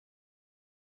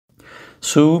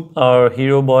Su, our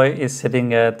hero boy, is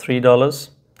sitting at $3,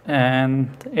 and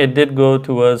it did go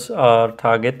towards our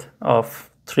target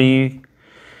of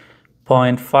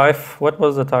 3.5. What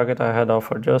was the target I had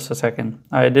offered? Just a second.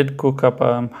 I did cook up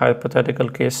a hypothetical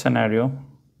case scenario,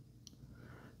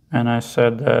 and I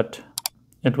said that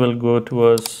it will go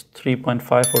towards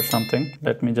 3.5 or something.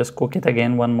 Let me just cook it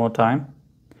again one more time.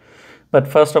 But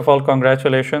first of all,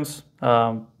 congratulations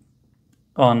on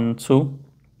Su,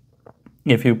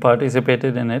 if you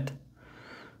participated in it.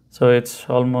 So it's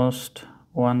almost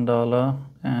 $1,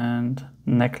 and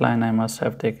neckline I must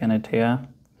have taken it here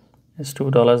is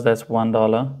 $2. That's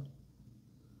 $1.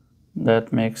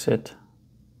 That makes it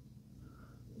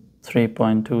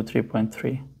 3.2,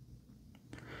 3.3.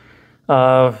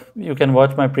 You can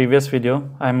watch my previous video.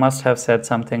 I must have said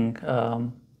something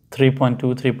 3.2,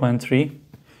 3.3,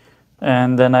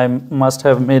 and then I must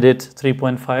have made it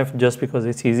 3.5 just because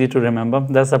it's easy to remember.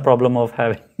 That's the problem of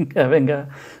having a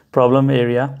problem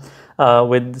area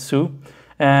with Su,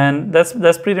 and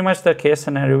that's pretty much the case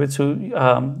scenario with Su.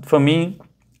 For me,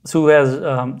 Su has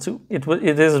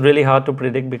it is really hard to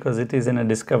predict because it is in a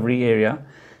discovery area.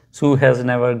 Su has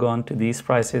never gone to these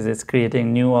prices. It's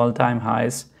creating new all-time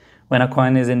highs. When a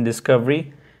coin is in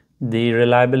discovery, the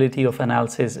reliability of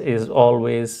analysis is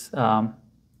always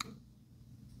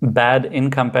bad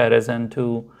in comparison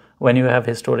to when you have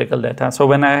historical data. So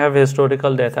when I have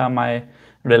historical data, my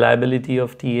reliability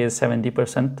of T is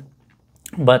 70%.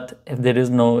 But if there is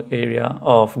no area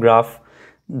of graph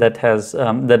that has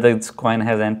that this coin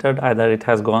has entered, either it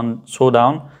has gone so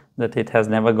down that it has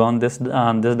never gone this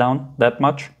down that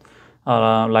much,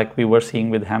 like we were seeing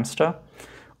with hamster,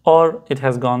 or it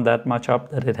has gone that much up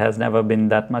that it has never been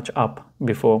that much up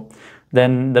before,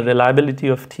 then the reliability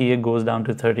of TA goes down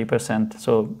to 30%.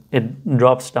 So it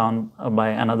drops down by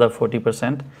another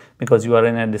 40% because you are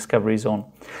in a discovery zone.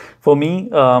 For me,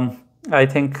 I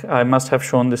think I must have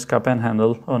shown this cup and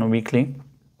handle on a weekly.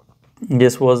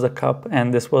 This was the cup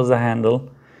and this was the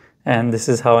handle, and this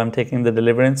is how I'm taking the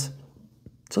deliverance.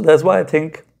 So that's why I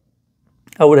think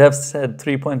I would have said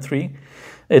 3.3.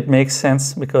 It makes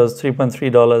sense because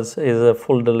 $3.3 is a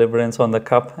full deliverance on the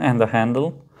cup and the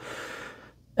handle.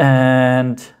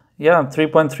 And yeah,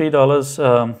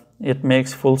 $3.3, it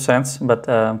makes full sense, but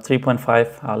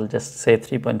 3.5, I'll just say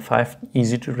 3.5,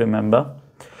 easy to remember,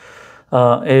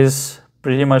 is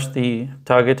pretty much the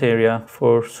target area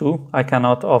for Su. I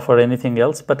cannot offer anything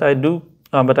else, but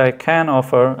I can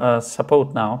offer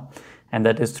support now, and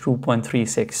that is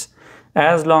 2.36.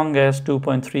 As long as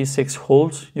 2.36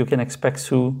 holds, you can expect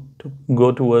Su to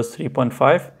go towards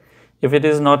 3.5. If it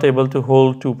is not able to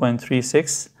hold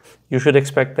 2.36, you should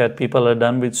expect that people are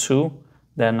done with Su.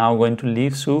 They're now going to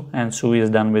leave Su, and Su is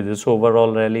done with its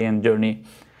overall rally and journey.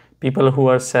 People who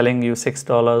are selling you $6,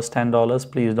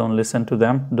 $10, please don't listen to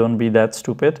them. Don't be that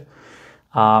stupid.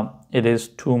 It is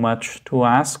too much to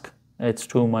ask. It's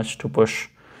too much to push.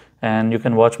 And you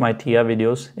can watch my TIA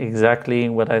videos. Exactly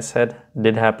what I said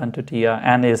did happen to TIA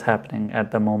and is happening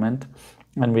at the moment.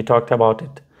 And we talked about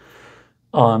it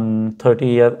on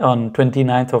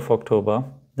 29th of October,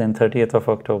 then 30th of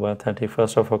October,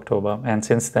 31st of October. And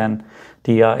since then,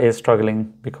 TIA is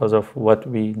struggling because of what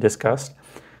we discussed.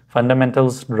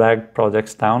 Fundamentals drag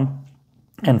projects down,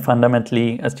 and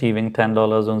fundamentally achieving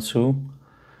 $10 on Su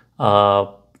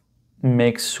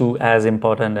makes Su as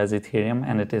important as Ethereum,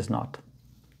 and it is not.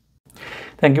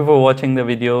 Thank you for watching the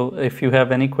video. If you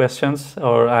have any questions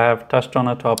or I have touched on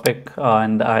a topic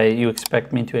and you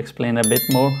expect me to explain a bit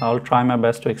more, I'll try my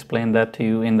best to explain that to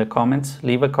you in the comments.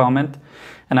 Leave a comment,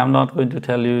 and I'm not going to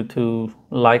tell you to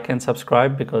like and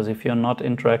subscribe, because if you're not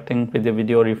interacting with the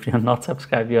video or if you're not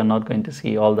subscribed, you're not going to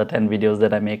see all the 10 videos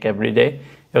that I make every day.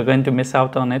 You're going to miss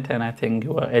out on it, and I think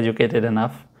you are educated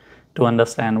enough to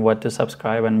understand what to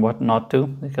subscribe and what not to,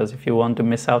 because if you want to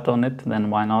miss out on it,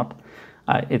 then why not?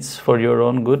 It's for your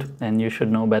own good, and you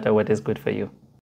should know better what is good for you.